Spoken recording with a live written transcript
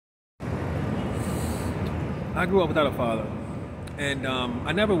I grew up without a father, and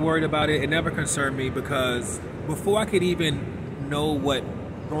I never worried about it. It never concerned me because before I could even know what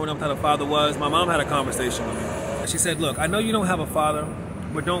growing up without a father was, my mom had a conversation with me. She said, "Look, I know you don't have a father,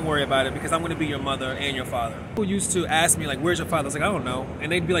 but don't worry about it because I'm going to be your mother and your father." People used to ask me like, "Where's your father?" I was like, "I don't know,"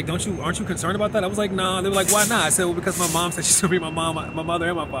 and they'd be like, aren't you concerned about that?" I was like, "Nah." They were like, "Why not?" I said, "Well, because my mom said she's going to be my mother,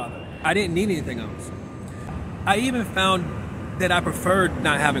 and my father." I didn't need anything else. I even found that I preferred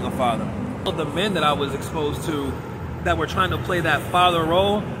not having a father. The men that I was exposed to that were trying to play that father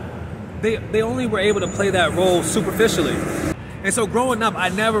role, they only were able to play that role superficially. And so growing up, I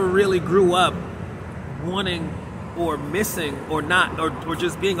never really grew up wanting or missing or not or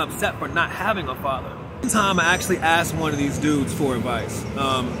just being upset for not having a father. One time I actually asked one of these dudes for advice,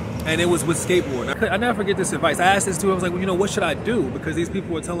 and it was with skateboard. I never forget this advice. I asked this dude, I was like, well, you know, what should I do? Because these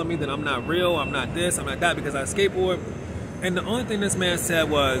people were telling me that I'm not real, I'm not this, I'm not that because I skateboard. And the only thing this man said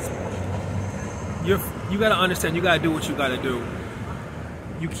was, you gotta understand, you gotta do what you gotta do.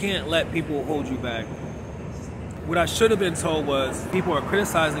 You can't let people hold you back. What I should have been told was, people are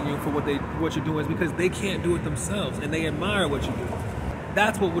criticizing you for what you're doing is because they can't do it themselves and they admire what you do.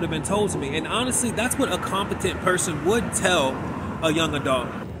 That's what would have been told to me. And honestly, that's what a competent person would tell a young adult.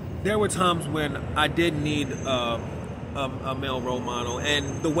 There were times when I did need a male role model,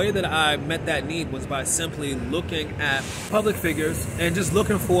 and the way that I met that need was by simply looking at public figures and just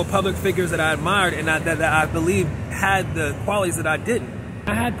looking for public figures that I admired and that I believe had the qualities that I didn't.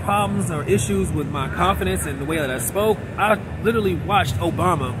 I had problems or issues with my confidence and the way that I spoke. I literally watched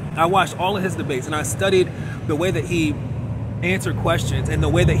Obama. I watched all of his debates and I studied the way that he answered questions and the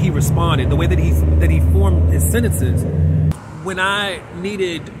way that he responded, the way that he formed his sentences. When I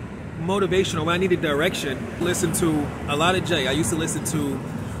needed motivation or when I needed direction, listen to a lot of Jay. I used to listen to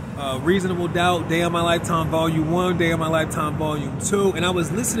Reasonable Doubt, Day of My Lifetime Volume 1, Day of My Lifetime Volume 2, and I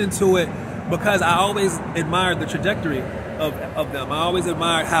was listening to it because I always admired the trajectory of them. I always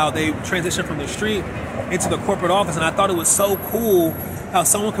admired how they transitioned from the street into the corporate office, and I thought it was so cool how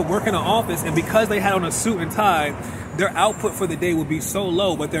someone could work in an office, and because they had on a suit and tie, their output for the day would be so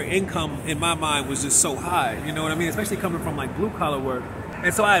low, but their income, in my mind, was just so high. You know what I mean? Especially coming from like blue collar work.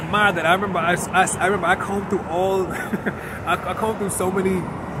 And so I admired that. I remember I combed through all, I combed through so many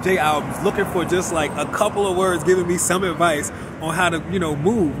Jay albums looking for just like a couple of words giving me some advice on how to, you know,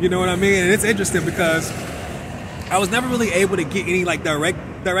 move. You know what I mean? And it's interesting because I was never really able to get any like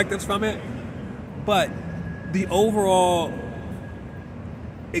directives from it, but the overall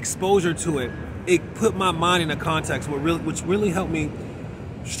exposure to it, it put my mind in a context which really helped me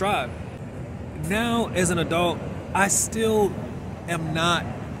strive. Now, as an adult, I still am not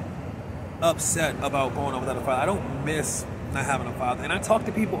upset about growing up without a father. I don't miss not having a father. And I talk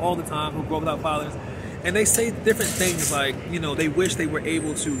to people all the time who grow up without fathers, and they say different things like, you know, they wish they were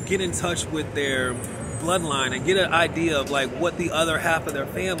able to get in touch with their bloodline and get an idea of like what the other half of their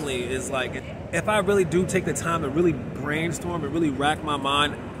family is like. If I really do take the time to really brainstorm and really rack my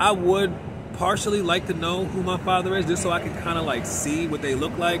mind, I would partially like to know who my father is, just so I can kind of like see what they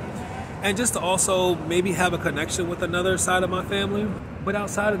look like, and just to also maybe have a connection with another side of my family. But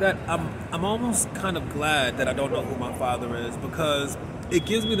outside of that, I'm almost kind of glad that I don't know who my father is, because it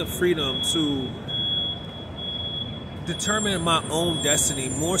gives me the freedom to determine my own destiny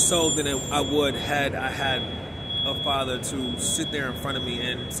more so than I would had I had a father to sit there in front of me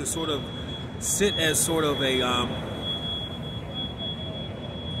and to sort of sit as sort of a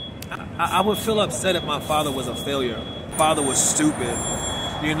I would feel upset if my father was a failure. Father was stupid.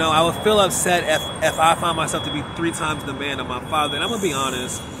 You know, I would feel upset if I found myself to be 3 times the man of my father. And I'm gonna be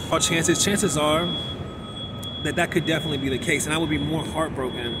honest, chances are that could definitely be the case, and I would be more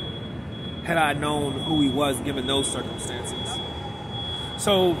heartbroken had I known who he was given those circumstances.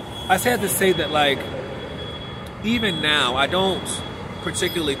 So I said to say that, like, even now, I don't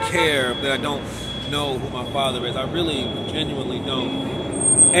particularly care that I don't know who my father is. I really genuinely don't.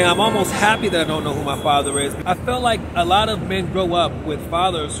 And I'm almost happy that I don't know who my father is. I feel like a lot of men grow up with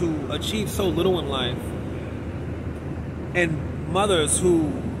fathers who achieve so little in life and mothers who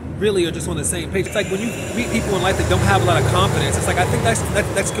really are just on the same page. It's like when you meet people in life that don't have a lot of confidence, it's like I think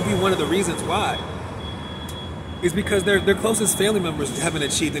that could be one of the reasons why. It's because their closest family members haven't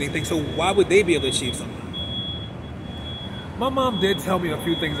achieved anything, so why would they be able to achieve something? My mom did tell me a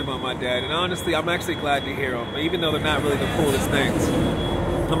few things about my dad, and honestly, I'm actually glad to hear them, even though they're not really the coolest things.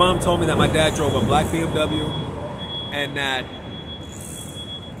 My mom told me that my dad drove a black BMW and that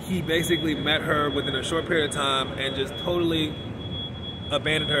he basically met her within a short period of time and just totally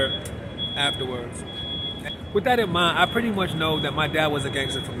abandoned her afterwards. With that in mind, I pretty much know that my dad was a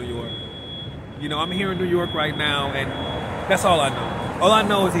gangster from New York. You know, I'm here in New York right now, and that's all I know. All I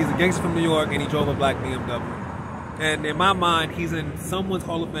know is he's a gangster from New York and he drove a black BMW. And in my mind, he's in someone's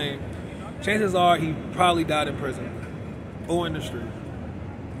Hall of Fame. Chances are he probably died in prison or in the street.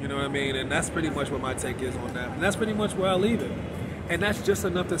 You know what I mean? And that's pretty much what my take is on that. And that's pretty much where I leave it. And that's just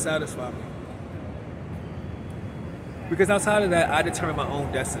enough to satisfy me. Because outside of that, I determine my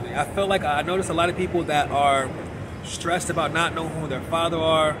own destiny. I feel like I notice a lot of people that are stressed about not knowing who their father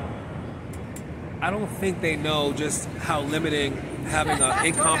are. I don't think they know just how limiting having an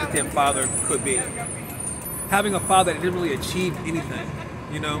incompetent father could be. Having a father that didn't really achieve anything,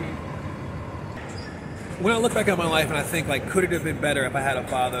 you know? When I look back at my life and I think, like, could it have been better if I had a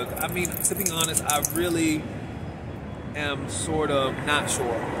father? I mean, to be honest, I really am sort of not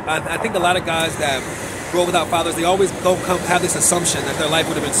sure. I think a lot of guys that grow up without fathers, they always have this assumption that their life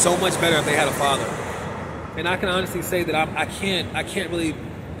would have been so much better if they had a father. And I can honestly say that I can't really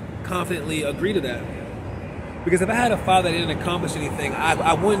confidently agree to that. Because if I had a father that didn't accomplish anything,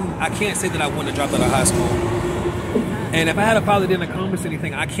 I can't say that I wouldn't have dropped out of high school. And if I had a father that didn't accomplish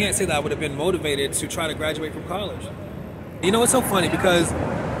anything, I can't say that I would have been motivated to try to graduate from college. You know, it's so funny because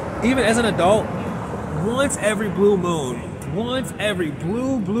even as an adult, once every blue motherfucking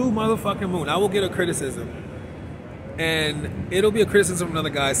moon, I will get a criticism. And it'll be a criticism from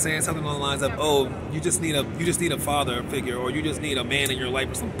another guy saying something along the lines of, oh, you just need a father figure, or you just need a man in your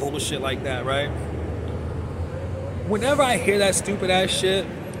life, or some bullshit like that, right? Whenever I hear that stupid ass shit,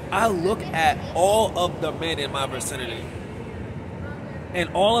 I look at all of the men in my vicinity and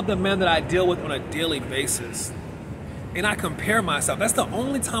all of the men that I deal with on a daily basis, and I compare myself. That's the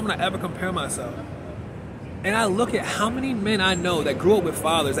only time when I ever compare myself. And I look at how many men I know that grew up with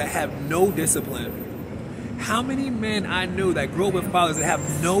fathers that have no discipline. How many men I know that grew up with fathers that have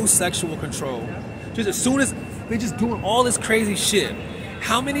no sexual control. Just as soon as they're just doing all this crazy shit.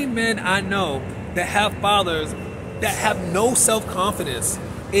 How many men I know that have fathers that have no self-confidence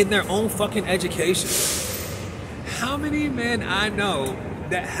in their own fucking education. How many men I know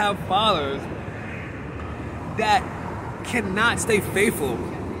that have fathers that cannot stay faithful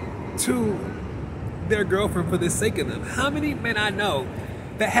to their girlfriend for the sake of them? How many men I know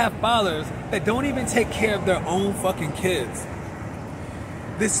that have fathers that don't even take care of their own fucking kids?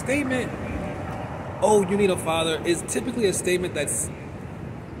 This statement, oh, you need a father, is typically a statement that's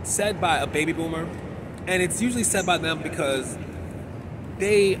said by a baby boomer. And it's usually said by them because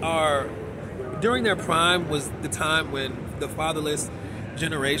they are, during their prime was the time when the fatherless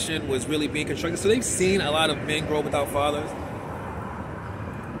generation was really being constructed. So they've seen a lot of men grow up without fathers.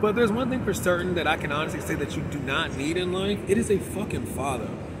 But there's one thing for certain that I can honestly say that you do not need in life. It is a fucking father.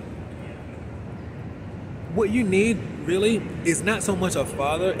 What you need really is not so much a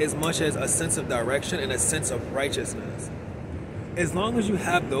father as much as a sense of direction and a sense of righteousness. As long as you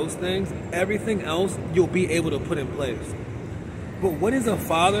have those things, everything else you'll be able to put in place. But what is a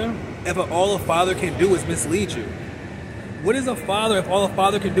father if all a father can do is mislead you? What is a father if all a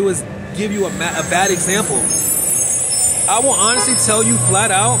father can do is give you a bad example? I will honestly tell you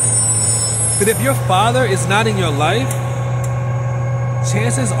flat out that if your father is not in your life,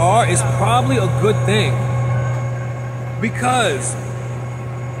 chances are it's probably a good thing. Because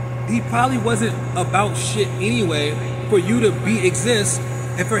he probably wasn't about shit anyway for you to exist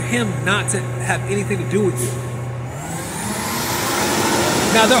and for him not to have anything to do with you.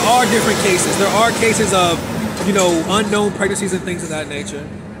 Now, there are different cases. There are cases of, you know, unknown pregnancies and things of that nature,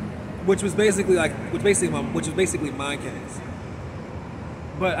 which was basically my case.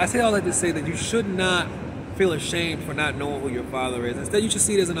 But I say all that to say that you should not feel ashamed for not knowing who your father is. Instead, you should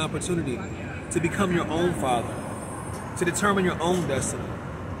see it as an opportunity to become your own father, to determine your own destiny,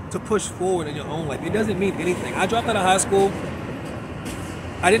 to push forward in your own life. It doesn't mean anything. I dropped out of high school.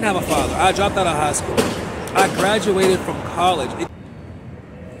 I didn't have a father. I dropped out of high school. I graduated from college.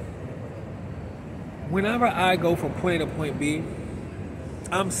 Whenever I go from point A to point B,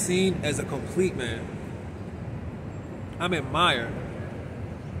 I'm seen as a complete man. I'm admired.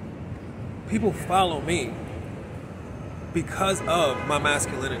 People follow me because of my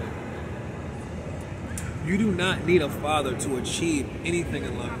masculinity. You do not need a father to achieve anything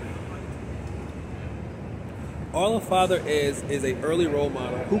in life. All a father is an early role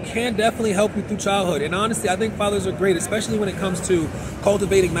model who can definitely help you through childhood. And honestly, I think fathers are great, especially when it comes to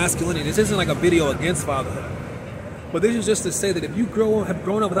cultivating masculinity. This isn't like a video against fatherhood. But this is just to say that if you have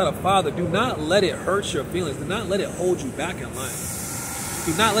grown up without a father, do not let it hurt your feelings. Do not let it hold you back in life.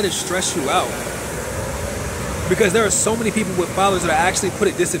 Do not let it stress you out. Because there are so many people with fathers that are actually put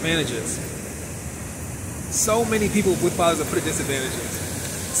at disadvantages. So many people with fathers are put at disadvantages.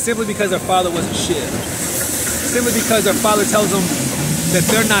 Simply because their father wasn't shit. Simply because their father tells them that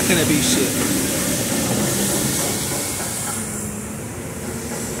they're not going to be shit.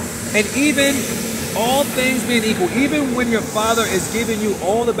 And All things being equal, even when your father is giving you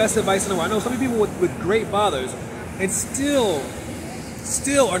all the best advice in the world. I know some people with great fathers and still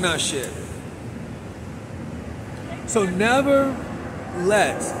are not shit. So never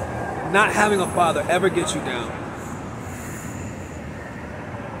let not having a father ever get you down.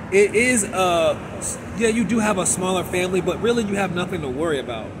 It is yeah, you do have a smaller family, but really you have nothing to worry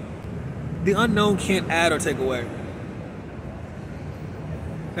about. The unknown can't add or take away.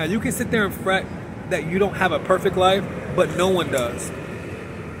 Now you can sit there and fret that you don't have a perfect life, but no one does.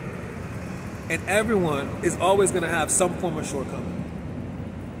 And everyone is always going to have some form of shortcoming.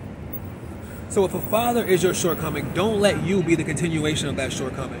 So if a father is your shortcoming, don't let you be the continuation of that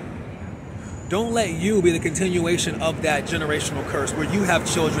shortcoming. Don't let you be the continuation of that generational curse where you have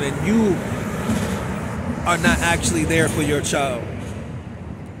children and you are not actually there for your child.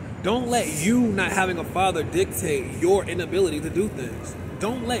 Don't let you not having a father dictate your inability to do things.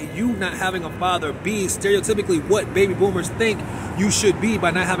 Don't let you not having a father be stereotypically what baby boomers think you should be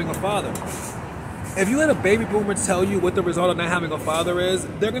by not having a father. If you let a baby boomer tell you what the result of not having a father is,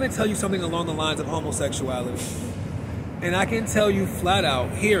 they're going to tell you something along the lines of homosexuality. And I can tell you flat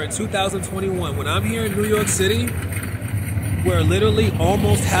out, here in 2021, when I'm here in New York City, where literally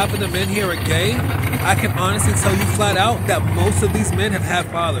almost half of the men here are gay, I can honestly tell you flat out that most of these men have had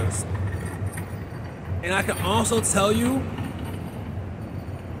fathers. And I can also tell you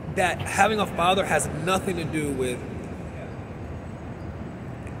that having a father has nothing to do with,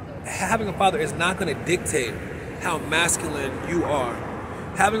 having a father is not going to dictate how masculine you are.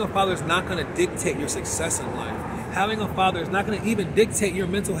 Having a father is not going to dictate your success in life. Having a father is not going to even dictate your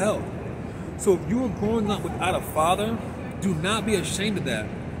mental health. So if you are growing up without a father, do not be ashamed of that.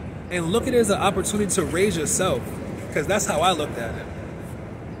 And look at it as an opportunity to raise yourself, because that's how I looked at it.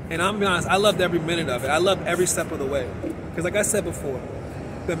 And I'm being honest, I loved every minute of it. I loved every step of the way. Because like I said before,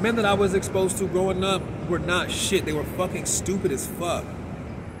 the men that I was exposed to growing up were not shit. They were fucking stupid as fuck.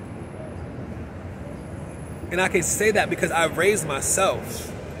 And I can say that because I raised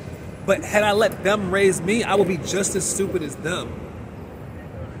myself. But had I let them raise me, I would be just as stupid as them.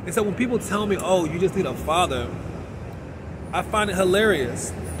 And so when people tell me, oh, you just need a father, I find it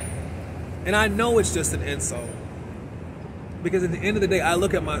hilarious. And I know it's just an insult. Because at the end of the day, I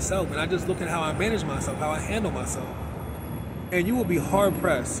look at myself and I just look at how I manage myself, how I handle myself. And you will be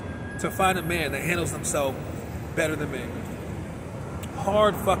hard-pressed to find a man that handles himself better than me.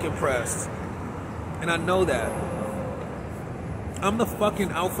 Hard fucking pressed. And I know that. I'm the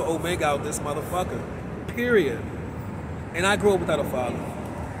fucking alpha omega of this motherfucker. Period. And I grew up without a father.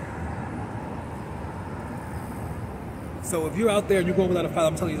 So if you're out there and you're going without a father,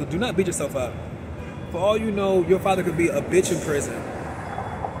 I'm telling you, do not beat yourself up. For all you know, your father could be a bitch in prison.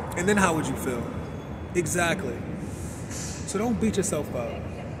 And then how would you feel? Exactly. So don't beat yourself up.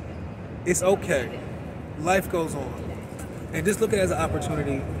 It's okay. Life goes on. And just look at it as an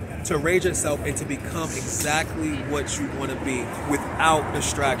opportunity to raise yourself and to become exactly what you want to be without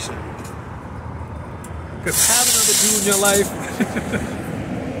distraction. Because having another dude in your life,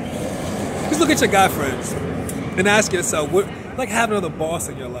 just look at your guy friends and ask yourself, what, like having another boss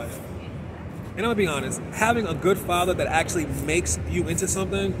in your life. And I'm gonna be honest, having a good father that actually makes you into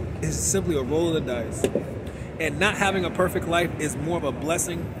something is simply a roll of the dice. And not having a perfect life is more of a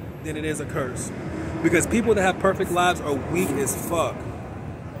blessing than it is a curse. Because people that have perfect lives are weak as fuck.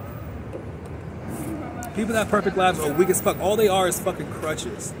 People that have perfect lives are weak as fuck. All they are is fucking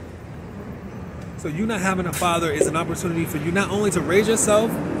crutches. So you not having a father is an opportunity for you not only to raise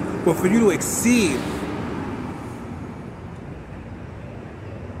yourself, but for you to exceed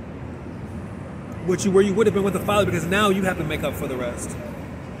where you would have been with a father, because now you have to make up for the rest.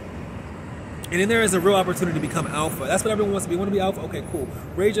 And then there is a real opportunity to become alpha. That's what everyone wants to be. You want to be alpha? Okay, cool.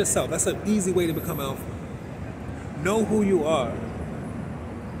 Raise yourself. That's an easy way to become alpha. Know who you are.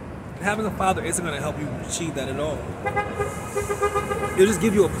 Having a father isn't going to help you achieve that at all. It'll just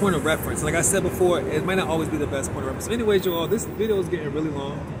give you a point of reference. Like I said before, it might not always be the best point of reference. Anyways, y'all, this video is getting really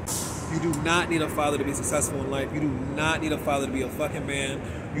long. You do not need a father to be successful in life. You do not need a father to be a fucking man.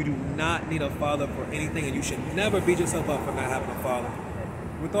 You do not need a father for anything, and you should never beat yourself up for not having a father.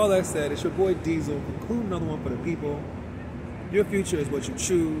 With all that said, it's your boy Diesel, conclude another one for the people. Your future is what you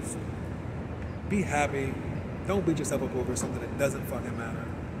choose. Be happy. Don't beat yourself up over something that doesn't fucking matter.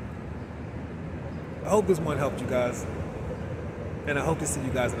 I hope this one helped you guys, and I hope to see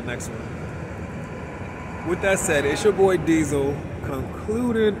you guys in the next one. With that said, it's your boy Diesel,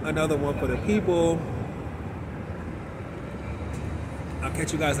 concluding another one for the people. I'll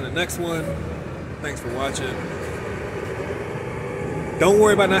catch you guys in the next one. Thanks for watching. Don't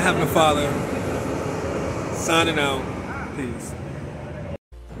worry about not having a father. Signing out. Peace.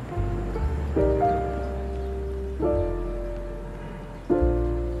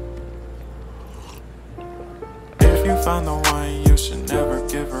 If you found the one, you should never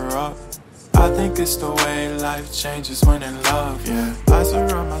give her up. I think it's the way life changes when in love, yeah. I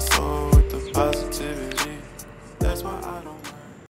surround my soul